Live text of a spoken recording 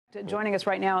Joining us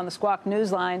right now on the Squawk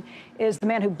Newsline is the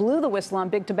man who blew the whistle on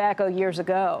big tobacco years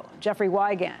ago, Jeffrey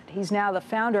Wigand. He's now the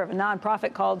founder of a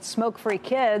nonprofit called Smoke Free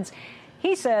Kids.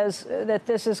 He says that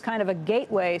this is kind of a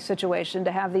gateway situation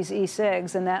to have these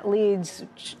e-cigs, and that leads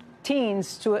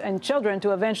teens and children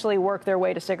to eventually work their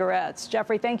way to cigarettes.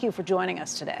 Jeffrey, thank you for joining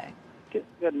us today.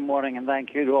 Good morning, and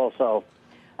thank you also.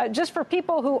 Just for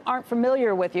people who aren't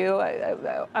familiar with you,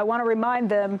 I want to remind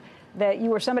them that you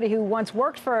were somebody who once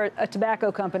worked for a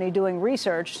tobacco company doing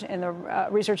research in the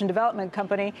research and development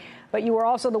company, but you were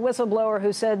also the whistleblower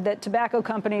who said that tobacco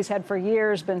companies had for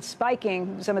years been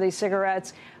spiking some of these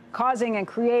cigarettes, causing and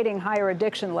creating higher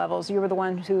addiction levels. You were the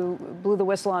one who blew the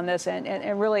whistle on this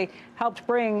and really helped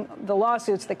bring the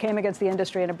lawsuits that came against the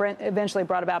industry and eventually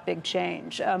brought about big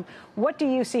change. What do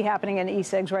you see happening in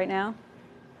e-cigs right now?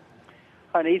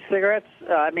 On e-cigarettes,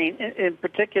 I mean, in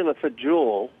particular for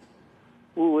Juul,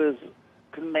 who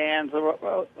commands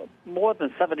more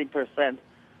than 70%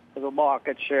 of the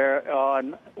market share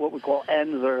on what we call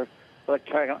ENDS, or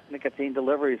electronic nicotine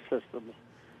delivery systems.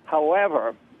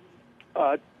 However,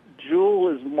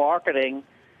 Juul is marketing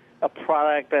a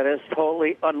product that is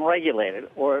totally unregulated,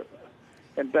 or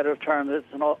in better terms,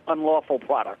 it's an unlawful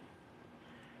product.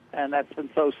 And that's been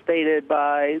so stated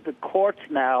by the courts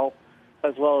now,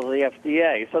 as well as the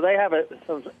FDA. So they have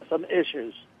some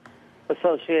issues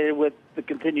associated with the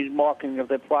continued marketing of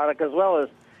their product, as well as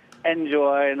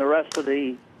Enjoy and the rest of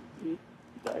the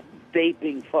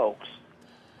vaping folks.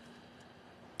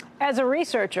 As a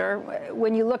researcher,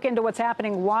 when you look into what's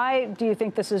happening, why do you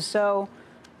think this is so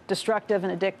destructive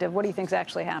and addictive? What do you think is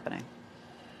actually happening?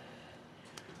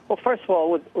 Well, first of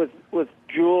all, with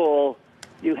Juul,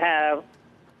 you have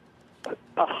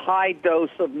a high dose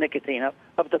of nicotine,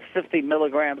 up to 50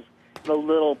 milligrams in a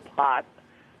little pot,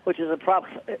 which is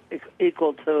approximately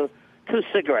equal to 2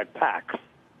 cigarette packs.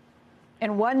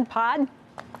 In one pod?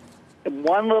 In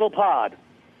one little pod.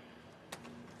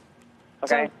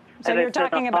 Okay? So you're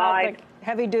talking about the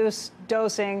heavy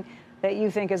dosing that you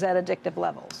think is at addictive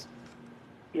levels?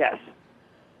 Yes.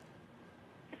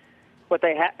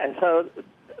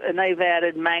 And they've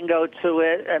added mango to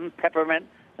it and peppermint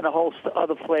and a whole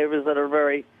other flavors that are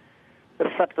very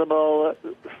acceptable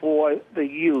for the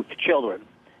youth, children.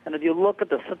 And if you look at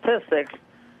the statistics,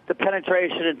 the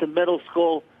penetration into middle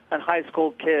school and high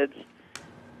school kids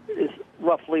is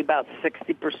roughly about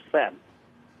 60%.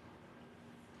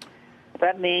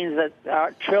 That means that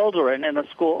our children in the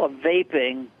school are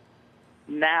vaping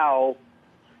now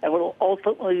and will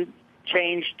ultimately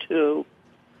change to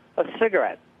a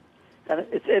cigarette. And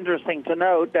it's interesting to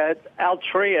note that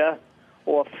Altria,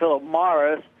 or Philip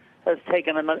Morris, has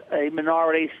taken a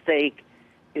minority stake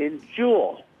in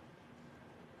Juul.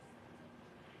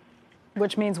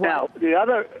 Which means what? Now, the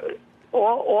other,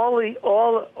 all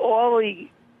the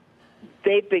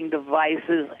vaping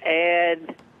devices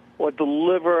add or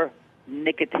deliver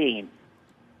nicotine,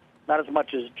 not as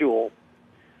much as Juul,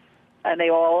 and they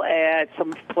all add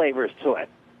some flavors to it.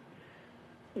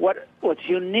 What's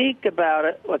unique about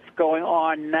it, what's going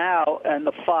on now, and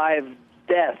the 5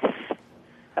 deaths.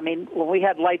 I mean, when we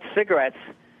had light cigarettes,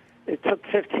 it took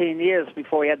 15 years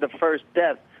before we had the first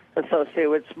death associated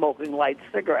with smoking light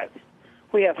cigarettes.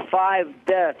 We have 5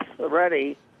 deaths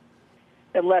already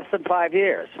in less than 5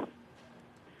 years,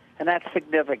 and that's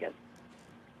significant.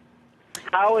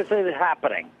 How is it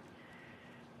happening?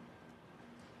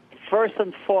 First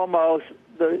and foremost,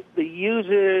 the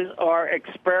users are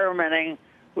experimenting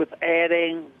with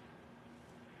adding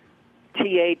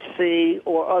THC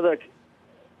or other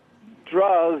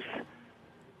drugs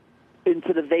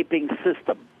into the vaping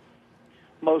system.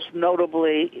 Most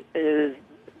notably is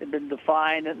been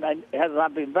defined and has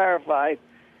not been verified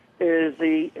is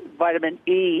the vitamin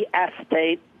E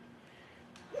acetate,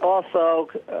 also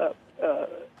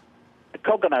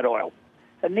coconut oil.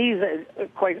 And these are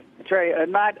are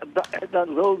not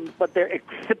but they're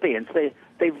excipients.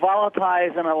 They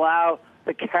volatilize and allow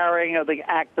the carrying of the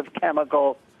active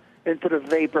chemical into the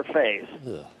vapor phase.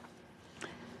 Ugh.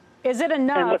 Is it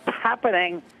enough? And what's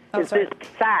happening is this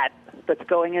fat that's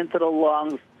going into the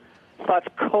lungs starts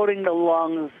coating the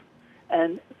lungs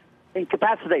and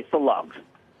incapacitates the lungs.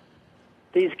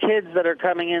 These kids that are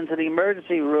coming into the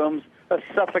emergency rooms are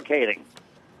suffocating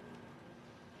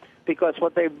because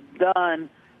what they've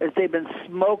done is they've been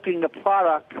smoking the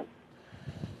product,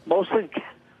 mostly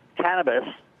cannabis,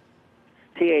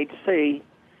 THC,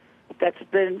 that's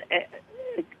been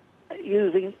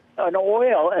using an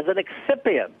oil as an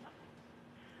excipient.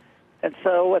 And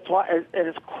so it's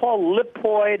called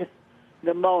lipoid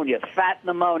pneumonia, fat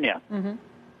pneumonia. Mm-hmm.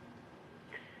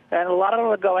 And a lot of them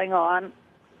are going on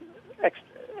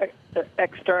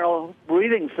external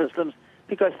breathing systems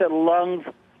because their lungs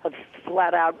have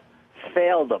flat out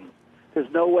failed them.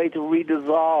 There's no way to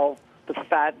redissolve the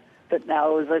fat that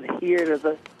now is adhered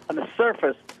on the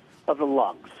surface of the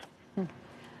lungs.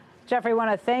 Jeffrey, I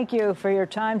want to thank you for your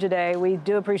time today. We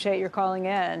do appreciate your calling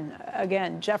in.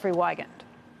 Again, Jeffrey Wigand.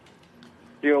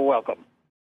 You're welcome.